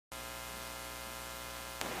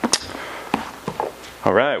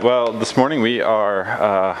All right, well, this morning we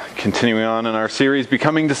are continuing on in our series,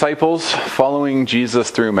 Becoming Disciples, following Jesus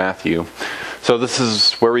through Matthew. So this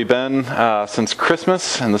is where we've been since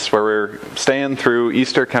Christmas, and this is where we're staying through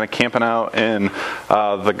Easter, kind of camping out in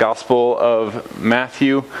the Gospel of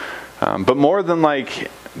Matthew. But more than like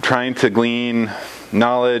trying to glean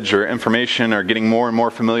knowledge or information or getting more and more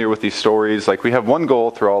familiar with these stories, like we have one goal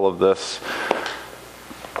through all of this.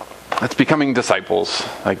 It's becoming disciples,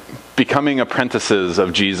 like becoming apprentices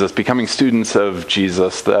of Jesus, becoming students of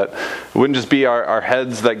Jesus, that it wouldn't just be our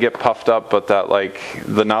heads that get puffed up, but that like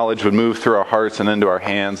the knowledge would move through our hearts and into our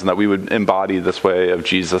hands, and that we would embody this way of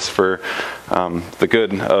Jesus for the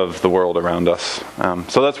good of the world around us.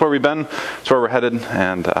 So that's where we've been, that's where we're headed,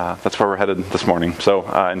 and that's where we're headed this morning. So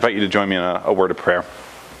I invite you to join me in a word of prayer.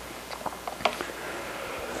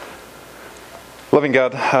 Loving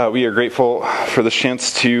God, we are grateful for the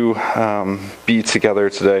chance to be together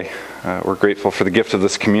today. We're grateful for the gift of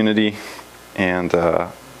this community, and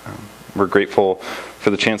we're grateful for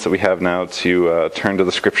the chance that we have now to turn to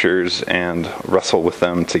the Scriptures and wrestle with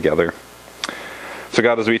them together. So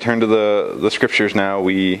God, as we turn to the Scriptures now,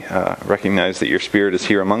 we recognize that your Spirit is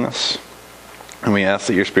here among us, and we ask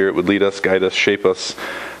that your Spirit would lead us, guide us, shape us,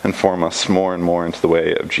 and form us more and more into the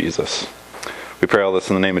way of Jesus. We pray all this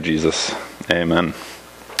in the name of Jesus. Amen.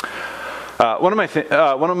 One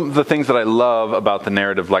of the things that I love about the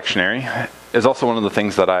narrative lectionary is also one of the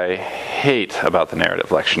things that I hate about the narrative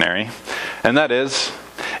lectionary, and that is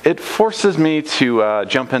it forces me to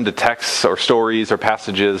jump into texts or stories or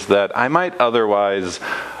passages that I might otherwise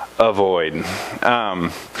avoid.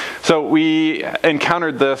 So we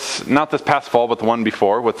encountered this, not this past fall, but the one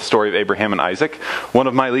before, with the story of Abraham and Isaac. One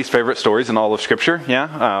of my least favorite stories in all of Scripture,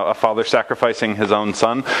 a father sacrificing his own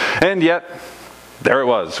son. And yet, there it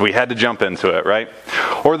was. We had to jump into it, right?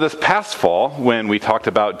 Or this past fall, when we talked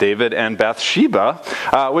about David and Bathsheba,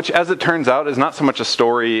 which, as it turns out, is not so much a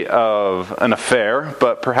story of an affair,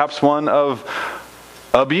 but perhaps one of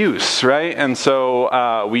abuse, right? And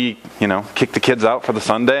so we, kicked the kids out for the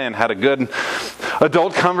Sunday and had a good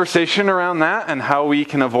adult conversation around that and how we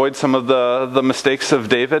can avoid some of the mistakes of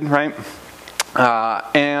David, right?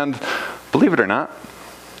 And believe it or not,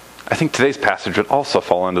 I think today's passage would also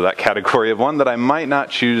fall into that category of one that I might not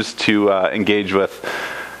choose to engage with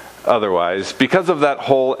otherwise, because of that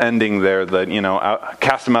whole ending there that,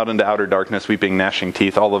 cast them out into outer darkness, weeping, gnashing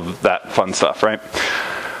teeth, all of that fun stuff, right?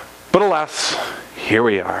 But alas, here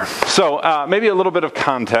we are. So maybe a little bit of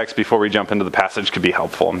context before we jump into the passage could be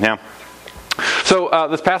helpful. Yeah. So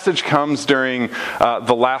this passage comes during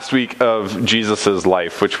the last week of Jesus'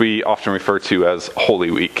 life, which we often refer to as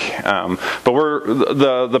Holy Week. But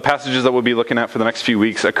the passages that we'll be looking at for the next few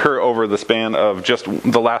weeks occur over the span of just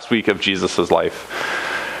the last week of Jesus' life.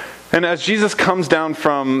 And as Jesus comes down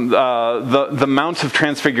from the Mount of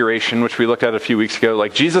Transfiguration, which we looked at a few weeks ago,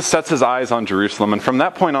 like Jesus sets his eyes on Jerusalem, and from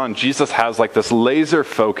that point on, Jesus has like this laser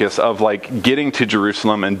focus of like getting to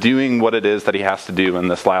Jerusalem and doing what it is that he has to do in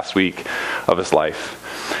this last week of his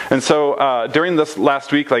life. And so during this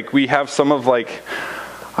last week, like we have some of some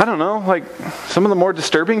of the more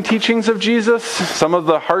disturbing teachings of Jesus, some of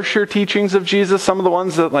the harsher teachings of Jesus, some of the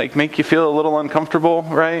ones that like make you feel a little uncomfortable,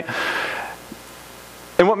 right?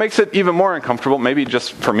 And what makes it even more uncomfortable, maybe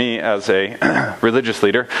just for me as a religious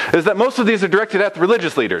leader, is that most of these are directed at the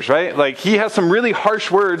religious leaders, right? Like he has some really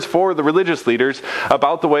harsh words for the religious leaders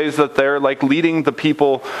about the ways that they're like leading the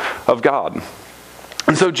people of God.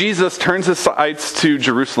 And so Jesus turns his sights to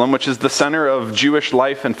Jerusalem, which is the center of Jewish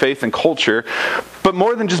life and faith and culture. But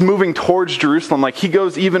more than just moving towards Jerusalem, like he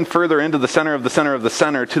goes even further into the center of the center of the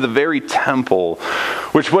center to the very temple,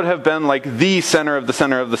 which would have been like the center of the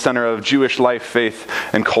center of the center of Jewish life, faith,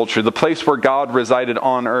 and culture, the place where God resided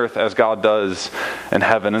on earth as God does in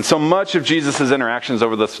heaven. And so much of Jesus' interactions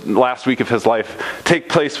over this last week of his life take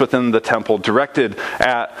place within the temple, directed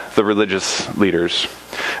at the religious leaders.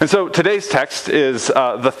 And so today's text is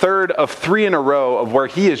the third of three in a row of where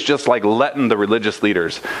he is just like letting the religious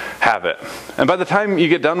leaders have it. And by the time you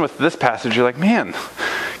get done with this passage, you're like, man,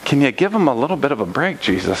 can you give them a little bit of a break,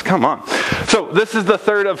 Jesus? Come on. So this is the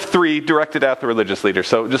third of three directed at the religious leaders.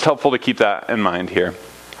 So just helpful to keep that in mind here.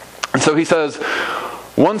 And so he says,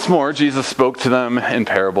 once more, Jesus spoke to them in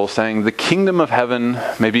parables, saying, the kingdom of heaven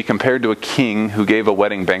may be compared to a king who gave a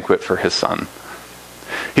wedding banquet for his son.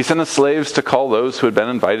 He sent his slaves to call those who had been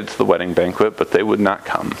invited to the wedding banquet, but they would not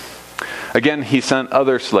come. Again, he sent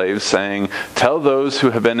other slaves, saying, tell those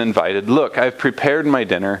who have been invited, look, I've prepared my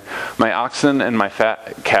dinner. My oxen and my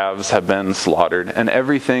fat calves have been slaughtered, and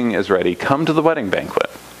everything is ready. Come to the wedding banquet.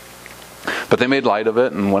 But they made light of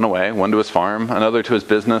it and went away, one to his farm, another to his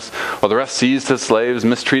business, while the rest seized his slaves,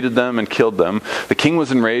 mistreated them, and killed them. The king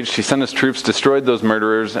was enraged. He sent his troops, destroyed those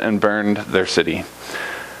murderers, and burned their city.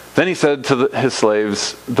 Then he said to his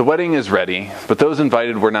slaves, "The wedding is ready, but those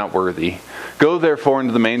invited were not worthy. Go therefore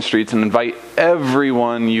into the main streets and invite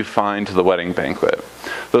everyone you find to the wedding banquet."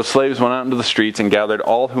 Those slaves went out into the streets and gathered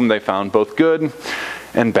all whom they found, both good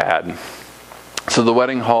and bad. So the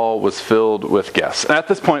wedding hall was filled with guests. And at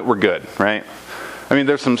this point, we're good, right? I mean,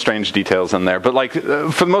 there's some strange details in there, but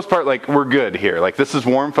for the most part, we're good here. This is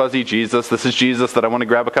warm, fuzzy Jesus. This is Jesus that I want to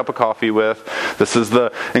grab a cup of coffee with. This is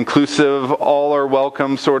the inclusive, all are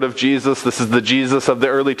welcome sort of Jesus. This is the Jesus of the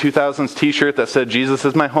early 2000s t-shirt that said, "Jesus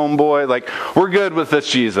is my homeboy." We're good with this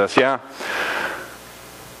Jesus, yeah?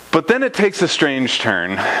 But then it takes a strange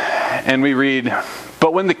turn, and we read,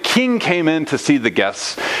 "But when the king came in to see the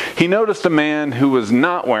guests, he noticed a man who was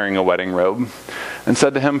not wearing a wedding robe and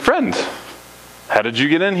said to him, 'Friend, how did you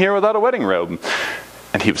get in here without a wedding robe?'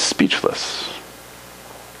 And he was speechless.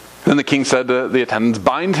 Then the king said to the attendants,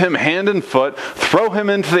 'Bind him hand and foot, throw him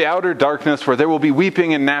into the outer darkness where there will be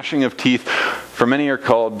weeping and gnashing of teeth, for many are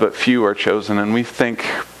called, but few are chosen.'" And we think,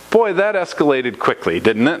 boy, that escalated quickly,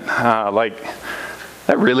 didn't it?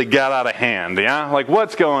 That really got out of hand, yeah?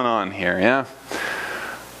 What's going on here, yeah?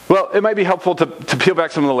 Well, it might be helpful to peel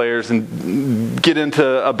back some of the layers and get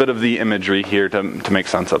into a bit of the imagery here to make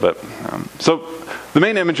sense of it. So the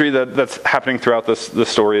main imagery that's happening throughout this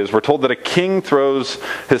story is we're told that a king throws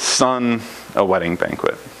his son a wedding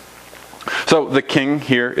banquet. So the king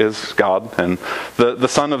here is God, and the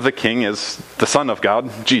son of the king is the son of God,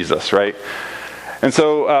 Jesus, right? And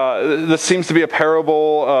so this seems to be a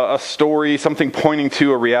parable, a story, something pointing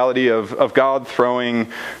to a reality of God throwing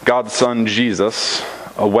God's son Jesus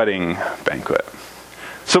a wedding banquet.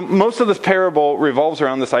 So most of this parable revolves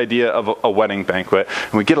around this idea of a wedding banquet.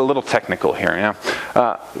 And we get a little technical here,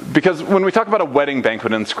 yeah? Because when we talk about a wedding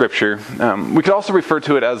banquet in Scripture, we could also refer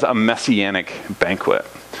to it as a messianic banquet.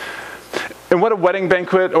 And what a wedding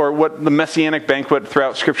banquet, or what the messianic banquet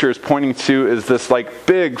throughout Scripture is pointing to, is this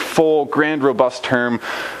big, full, grand, robust term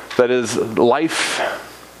that is life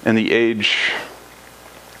in the age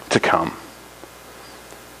to come.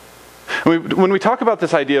 When we talk about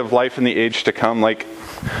this idea of life in the age to come,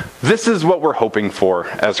 this is what we're hoping for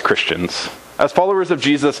as Christians. As followers of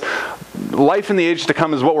Jesus, life in the age to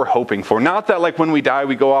come is what we're hoping for. Not that when we die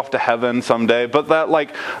we go off to heaven someday, but that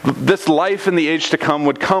this life in the age to come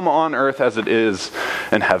would come on earth as it is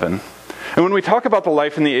in heaven. And when we talk about the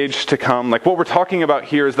life in the age to come, what we're talking about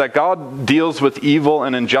here is that God deals with evil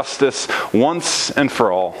and injustice once and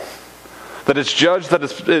for all. That it's judged, that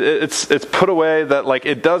it's put away, that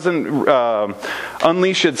it doesn't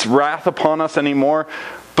unleash its wrath upon us anymore.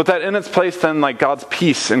 But that in its place then, God's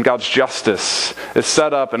peace and God's justice is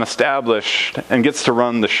set up and established and gets to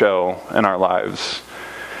run the show in our lives.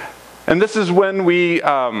 And this is when we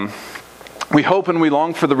hope and we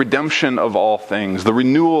long for the redemption of all things, the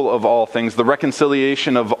renewal of all things, the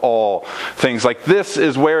reconciliation of all things. This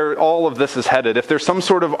is where all of this is headed. If there's some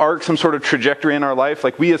sort of arc, some sort of trajectory in our life,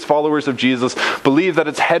 we as followers of Jesus believe that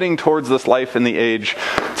it's heading towards this life in the age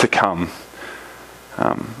to come.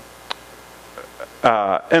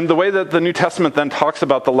 And the way that the New Testament then talks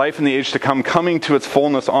about the life in the age to come coming to its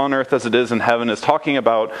fullness on earth as it is in heaven is talking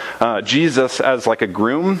about Jesus as a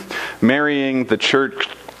groom marrying the church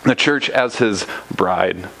as his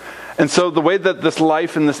bride. And so the way that this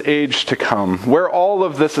life in this age to come, where all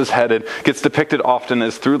of this is headed, gets depicted often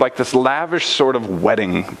is through this lavish sort of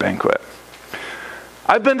wedding banquet.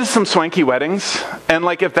 I've been to some swanky weddings, and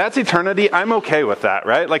if that's eternity, I'm okay with that,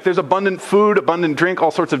 right? There's abundant food, abundant drink,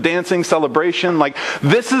 all sorts of dancing, celebration.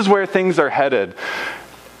 This is where things are headed.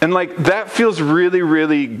 And that feels really,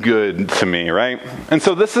 really good to me, right? And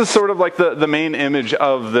so this is sort of the main image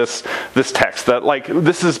of this text, that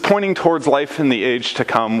this is pointing towards life in the age to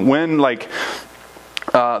come, when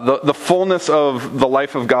the fullness of the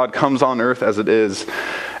life of God comes on earth as it is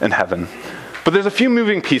in heaven. But there's a few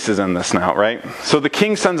moving pieces in this now, right? So the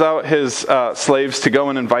king sends out his slaves to go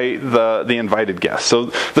and invite the invited guests. So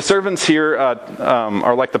the servants here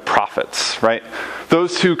are like the prophets, right?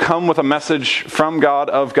 Those who come with a message from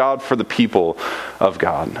God, of God, for the people of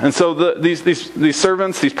God. And so these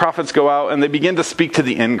servants, these prophets go out and they begin to speak to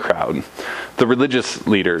the in crowd, the religious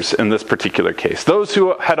leaders in this particular case. Those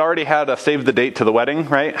who had already had a save the date to the wedding,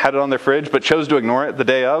 right? Had it on their fridge, but chose to ignore it the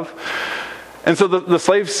day of. And so the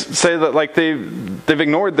slaves say that they've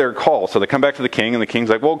ignored their call. So they come back to the king, and the king's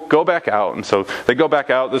like, well, go back out. And so they go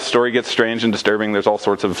back out. This story gets strange and disturbing. There's all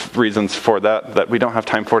sorts of reasons for that we don't have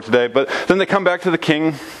time for today. But then they come back to the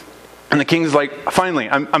king, And the king's like, finally,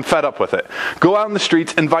 I'm fed up with it. Go out in the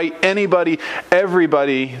streets, invite anybody,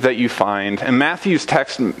 everybody that you find. And Matthew's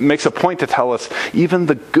text makes a point to tell us even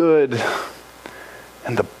the good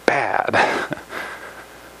and the bad.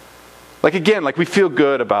 Like again, like we feel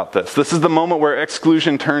good about this. This is the moment where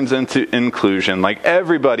exclusion turns into inclusion. Like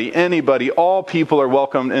everybody, anybody, all people are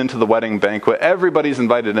welcomed into the wedding banquet. Everybody's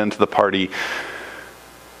invited into the party.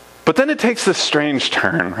 But then it takes this strange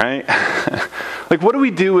turn, right? Like, what do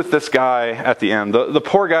we do with this guy at the end? The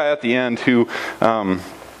poor guy at the end who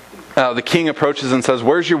the king approaches and says,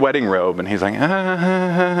 "Where's your wedding robe?" And he's like,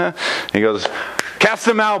 ah. He goes, "Cast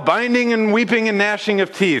them out, binding and weeping and gnashing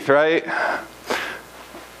of teeth," right?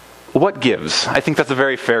 What gives? I think that's a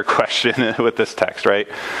very fair question with this text, right?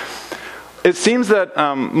 It seems that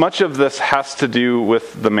much of this has to do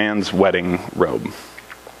with the man's wedding robe,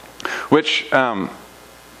 which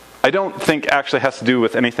I don't think actually has to do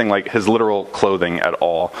with anything like his literal clothing at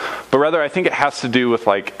all, but rather I think it has to do with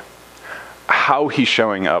like how he's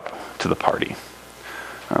showing up to the party.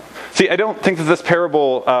 See, I don't think that this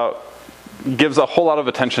parable gives a whole lot of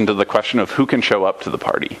attention to the question of who can show up to the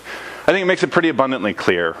party. I think it makes it pretty abundantly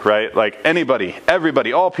clear, right? Like anybody,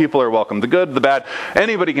 everybody, all people are welcome. The good, the bad,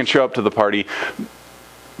 anybody can show up to the party.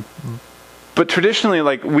 But traditionally,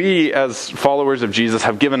 like we as followers of Jesus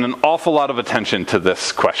have given an awful lot of attention to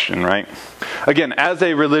this question, right? Again, as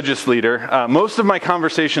a religious leader, most of my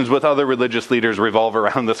conversations with other religious leaders revolve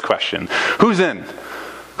around this question. Who's in?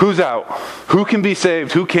 Who's out? Who can be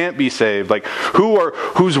saved? Who can't be saved? Like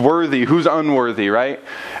who's worthy? Who's unworthy, right?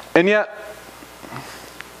 And yet,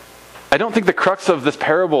 I don't think the crux of this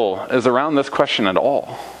parable is around this question at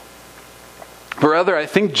all. But rather, I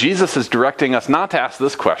think Jesus is directing us not to ask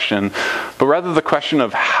this question, but rather the question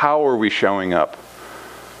of how are we showing up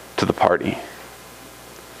to the party?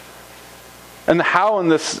 And the how in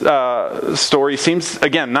this story seems,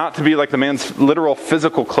 again, not to be like the man's literal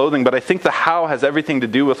physical clothing, but I think the how has everything to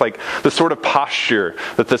do with like the sort of posture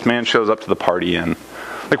that this man shows up to the party in.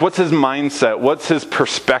 Like what's his mindset? What's his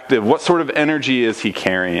perspective? What sort of energy is he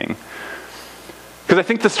carrying? Because I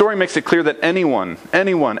think the story makes it clear that anyone,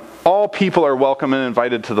 all people are welcome and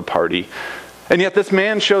invited to the party. And yet this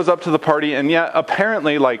man shows up to the party, and yet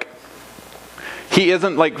apparently like he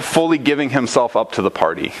isn't like fully giving himself up to the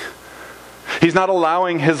party. He's not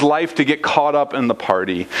allowing his life to get caught up in the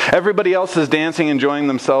party. Everybody else is dancing, enjoying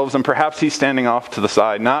themselves, and perhaps he's standing off to the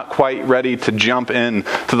side, not quite ready to jump in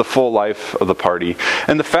to the full life of the party.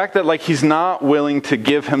 And the fact that like he's not willing to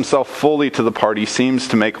give himself fully to the party seems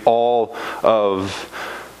to make all of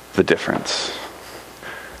the difference.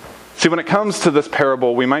 See, when it comes to this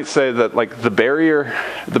parable, we might say that like the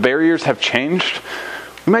barriers have changed.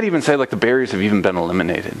 We might even say like the barriers have even been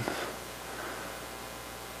eliminated.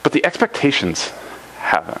 But the expectations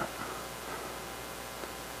haven't.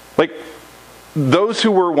 Like, those who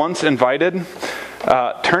were once invited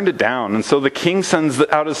turned it down. And so the king sends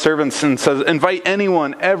out his servants and says, invite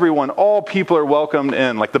anyone, everyone, all people are welcomed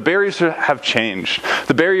in. Like, the barriers have changed.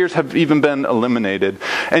 The barriers have even been eliminated.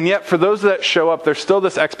 And yet, for those that show up, there's still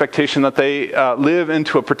this expectation that they live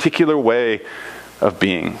into a particular way of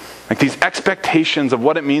being. Like, these expectations of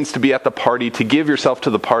what it means to be at the party, to give yourself to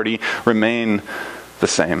the party, remain the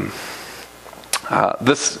same.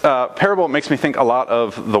 This parable makes me think a lot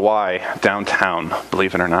of the Y downtown,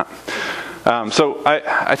 believe it or not. So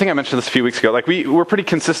I think I mentioned this a few weeks ago. Like we're pretty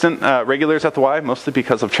consistent regulars at the Y, mostly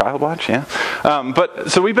because of Child Watch, yeah. But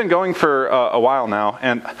so we've been going for a while now,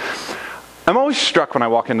 and I'm always struck when I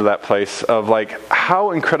walk into that place of like how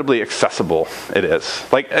incredibly accessible it is.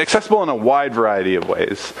 Like accessible in a wide variety of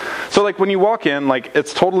ways. So like when you walk in, like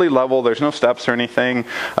it's totally level, there's no steps or anything.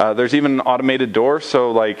 There's even an automated door,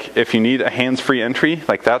 so like if you need a hands-free entry,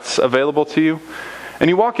 like that's available to you. And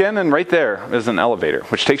you walk in and right there is an elevator,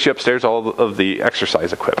 which takes you upstairs all of the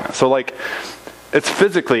exercise equipment. So like it's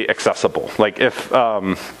physically accessible. Like if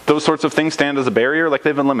those sorts of things stand as a barrier, like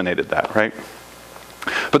they've eliminated that, right?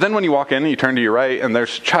 But then when you walk in, you turn to your right, and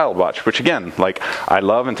there's Child Watch, which again, like I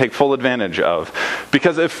love and take full advantage of.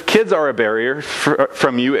 Because if kids are a barrier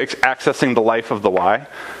from you accessing the life of the Y,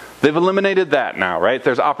 they've eliminated that now, right?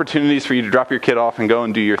 There's opportunities for you to drop your kid off and go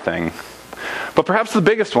and do your thing. But perhaps the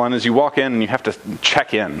biggest one is you walk in and you have to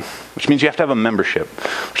check in, which means you have to have a membership,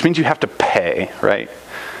 which means you have to pay, right?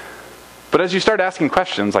 But as you start asking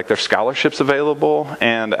questions, like there's scholarships available,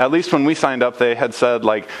 and at least when we signed up, they had said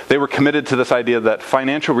like they were committed to this idea that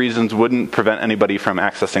financial reasons wouldn't prevent anybody from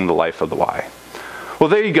accessing the life of the Y. Well,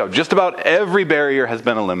 there you go. Just about every barrier has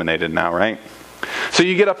been eliminated now, right? So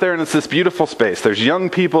you get up there and it's this beautiful space. There's young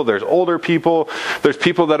people, there's older people, there's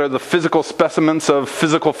people that are the physical specimens of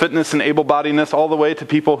physical fitness and able-bodiedness, all the way to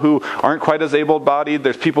people who aren't quite as able-bodied.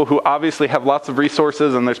 There's people who obviously have lots of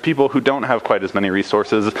resources, and there's people who don't have quite as many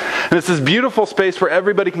resources. And it's this beautiful space where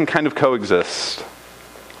everybody can kind of coexist.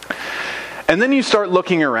 And then you start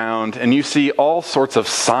looking around and you see all sorts of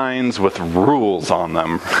signs with rules on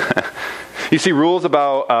them. You see rules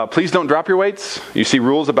about please don't drop your weights. You see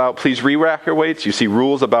rules about please re-rack your weights. You see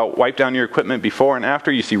rules about wipe down your equipment before and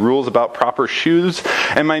after. You see rules about proper shoes.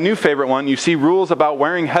 And my new favorite one, you see rules about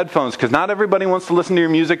wearing headphones, because not everybody wants to listen to your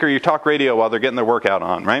music or your talk radio while they're getting their workout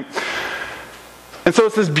on, right? And so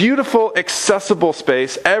it's this beautiful, accessible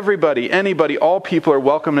space. Everybody, anybody, all people are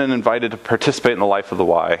welcome and invited to participate in the life of the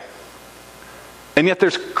Y. And yet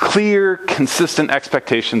there's clear, consistent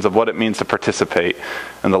expectations of what it means to participate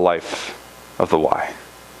in the life of the Y.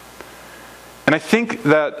 And I think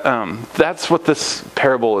that that's what this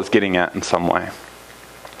parable is getting at in some way.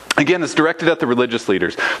 Again, it's directed at the religious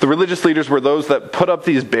leaders. The religious leaders were those that put up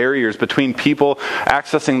these barriers between people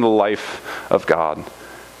accessing the life of God.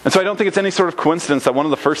 And so I don't think it's any sort of coincidence that one of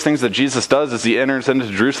the first things that Jesus does as he enters into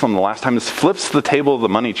Jerusalem the last time is flips the table of the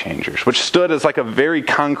money changers, which stood as like a very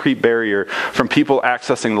concrete barrier from people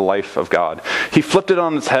accessing the life of God. He flipped it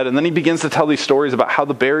on its head, and then he begins to tell these stories about how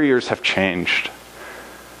the barriers have changed.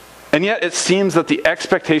 And yet it seems that the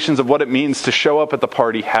expectations of what it means to show up at the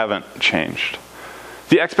party haven't changed.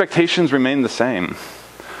 The expectations remain the same.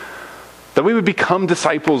 That we would become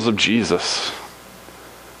disciples of Jesus.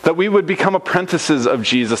 That we would become apprentices of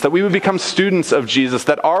Jesus, that we would become students of Jesus,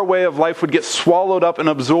 that our way of life would get swallowed up and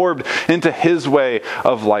absorbed into his way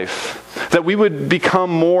of life. That we would become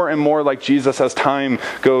more and more like Jesus as time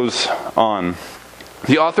goes on.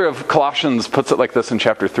 The author of Colossians puts it like this in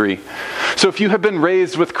chapter 3. So if you have been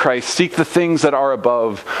raised with Christ, seek the things that are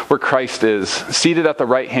above, where Christ is, seated at the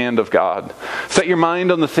right hand of God. Set your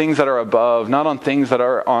mind on the things that are above, not on things that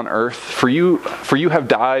are on earth. For you have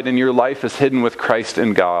died, and your life is hidden with Christ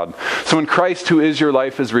in God. So when Christ, who is your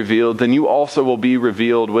life, is revealed, then you also will be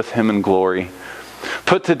revealed with him in glory.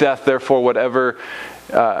 Put to death, therefore, whatever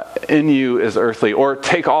in you is earthly, or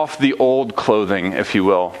take off the old clothing, if you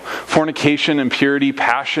will. Fornication, impurity,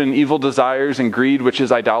 passion, evil desires, and greed, which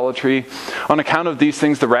is idolatry. On account of these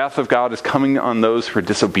things, the wrath of God is coming on those who are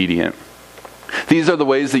disobedient. These are the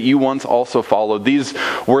ways that you once also followed. These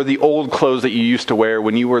were the old clothes that you used to wear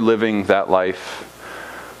when you were living that life.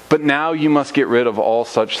 But now you must get rid of all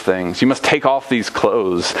such things. You must take off these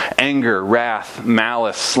clothes: anger, wrath,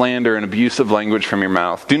 malice, slander, and abusive language from your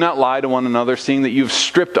mouth. Do not lie to one another, seeing that you've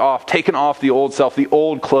stripped off, taken off the old self, the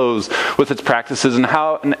old clothes with its practices, and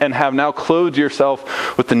have now clothed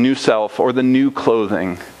yourself with the new self, or the new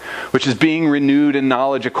clothing, which is being renewed in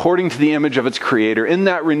knowledge according to the image of its creator. In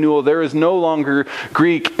that renewal, there is no longer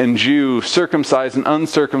Greek and Jew, circumcised and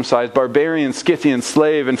uncircumcised, barbarian, Scythian,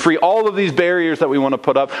 slave, and free. All of these barriers that we want to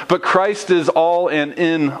put up. But Christ is all and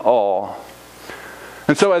in all.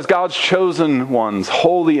 And so as God's chosen ones,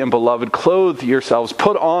 holy and beloved, clothe yourselves,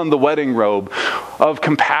 put on the wedding robe of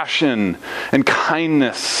compassion and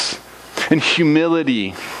kindness and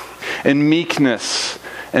humility and meekness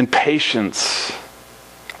and patience.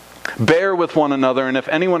 Bear with one another, and if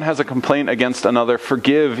anyone has a complaint against another,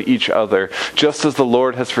 forgive each other. Just as the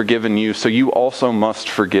Lord has forgiven you, so you also must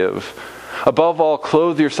forgive. Above all,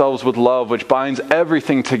 clothe yourselves with love, which binds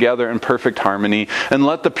everything together in perfect harmony. And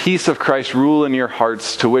let the peace of Christ rule in your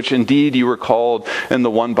hearts, to which indeed you were called in the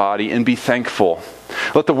one body, and be thankful.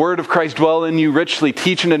 Let the word of Christ dwell in you richly.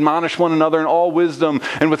 Teach and admonish one another in all wisdom,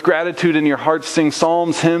 and with gratitude in your hearts sing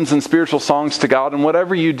psalms, hymns, and spiritual songs to God. And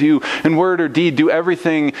whatever you do, in word or deed, do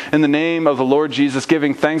everything in the name of the Lord Jesus,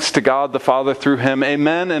 giving thanks to God the Father through him.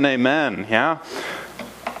 Amen and amen. Yeah?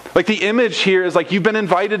 Like the image here is like you've been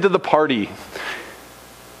invited to the party.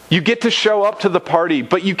 You get to show up to the party,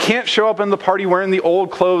 but you can't show up in the party wearing the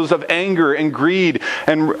old clothes of anger and greed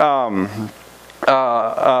and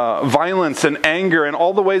violence and anger and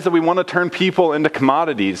all the ways that we want to turn people into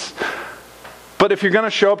commodities. But if you're going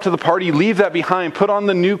to show up to the party, leave that behind. Put on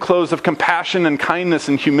the new clothes of compassion and kindness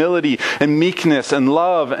and humility and meekness and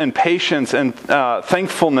love and patience and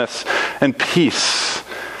thankfulness and peace.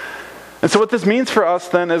 And so what this means for us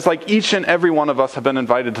then is like each and every one of us have been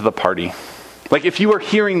invited to the party. Like if you are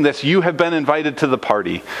hearing this, you have been invited to the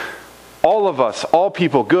party. All of us, all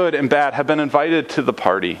people, good and bad, have been invited to the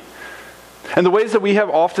party. And the ways that we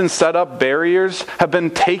have often set up barriers have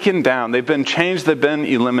been taken down. They've been changed. They've been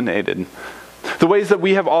eliminated. The ways that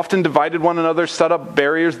we have often divided one another, set up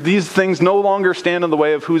barriers, these things no longer stand in the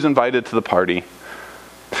way of who's invited to the party.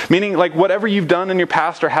 Meaning, like, whatever you've done in your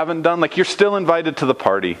past or haven't done, like, you're still invited to the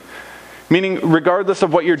party. Meaning, regardless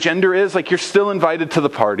of what your gender is, like, you're still invited to the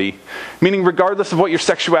party. Meaning, regardless of what your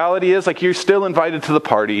sexuality is, like, you're still invited to the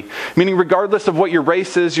party. Meaning, regardless of what your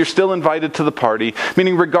race is, you're still invited to the party.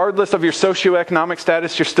 Meaning, regardless of your socioeconomic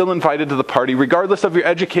status, you're still invited to the party. Regardless of your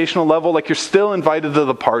educational level, like, you're still invited to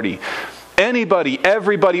the party. Anybody,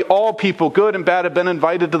 everybody, all people, good and bad, have been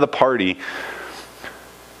invited to the party.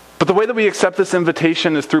 But the way that we accept this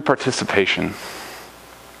invitation is through participation.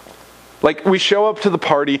 Like, we show up to the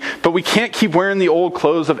party, but we can't keep wearing the old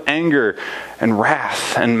clothes of anger and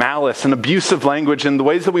wrath and malice and abusive language and the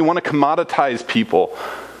ways that we want to commoditize people.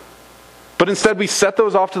 But instead, we set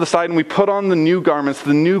those off to the side and we put on the new garments,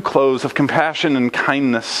 the new clothes of compassion and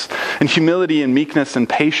kindness and humility and meekness and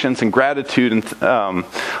patience and gratitude and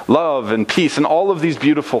love and peace and all of these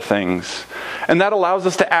beautiful things. And that allows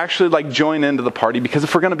us to actually, like, join into the party, because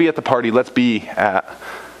if we're going to be at the party, let's be at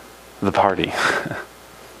the party.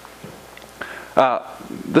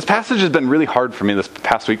 This passage has been really hard for me this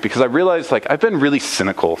past week because I realized, like, I've been really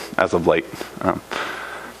cynical as of late.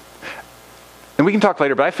 And we can talk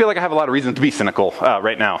later, but I feel like I have a lot of reason to be cynical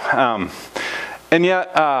right now. And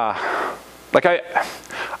yet, like,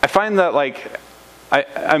 I find that, like,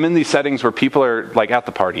 I'm in these settings where people are, like, at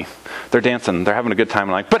the party. They're dancing. They're having a good time.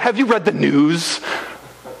 I'm like, but have you read the news?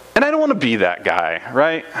 And I don't want to be that guy,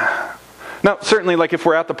 right? Now, certainly, like, if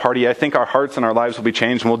we're at the party, I think our hearts and our lives will be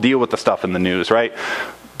changed and we'll deal with the stuff in the news, right?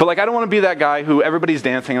 But, like, I don't want to be that guy who everybody's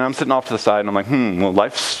dancing and I'm sitting off to the side and I'm like, well,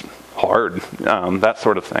 life's hard, that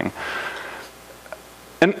sort of thing.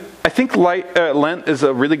 And I think Lent is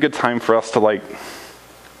a really good time for us to, like,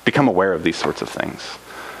 become aware of these sorts of things.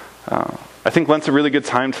 I think Lent's a really good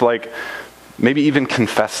time to, like, maybe even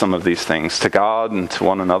confess some of these things to God and to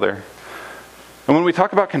one another. And when we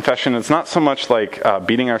talk about confession, it's not so much like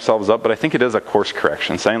beating ourselves up, but I think it is a course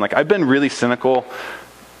correction, saying, like, I've been really cynical,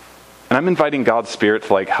 and I'm inviting God's Spirit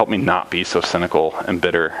to, like, help me not be so cynical and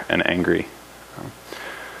bitter and angry.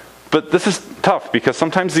 But this is tough because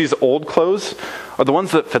sometimes these old clothes are the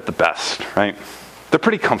ones that fit the best, right? They're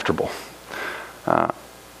pretty comfortable.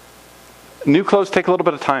 New clothes take a little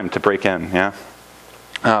bit of time to break in, yeah?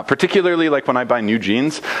 Particularly, like, when I buy new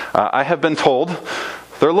jeans, I have been told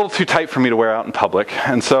they're a little too tight for me to wear out in public.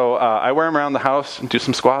 And so I wear them around the house and do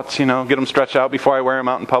some squats, get them stretched out before I wear them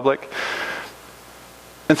out in public.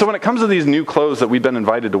 And so when it comes to these new clothes that we've been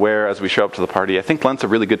invited to wear as we show up to the party, I think Lent's a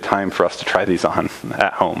really good time for us to try these on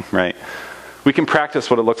at home, right? We can practice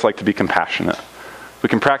what it looks like to be compassionate. We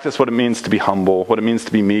can practice what it means to be humble, what it means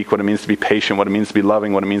to be meek, what it means to be patient, what it means to be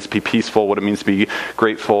loving, what it means to be peaceful, what it means to be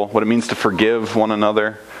grateful, what it means to forgive one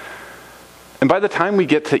another. And by the time we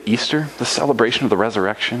get to Easter, the celebration of the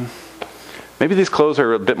resurrection, maybe these clothes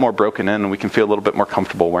are a bit more broken in and we can feel a little bit more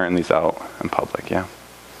comfortable wearing these out in public, yeah?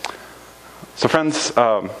 So friends,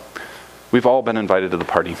 we've all been invited to the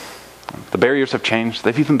party. The barriers have changed.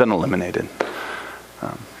 They've even been eliminated.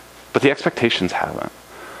 But the expectations haven't.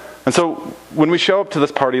 And so when we show up to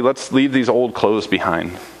this party, let's leave these old clothes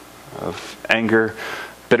behind of anger,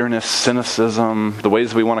 bitterness, cynicism, the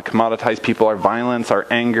ways we want to commoditize people, our violence, our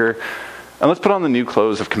anger. And let's put on the new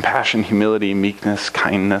clothes of compassion, humility, meekness,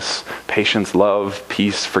 kindness, patience, love,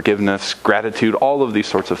 peace, forgiveness, gratitude, all of these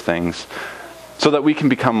sorts of things, so that we can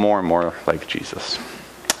become more and more like Jesus.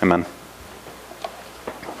 Amen.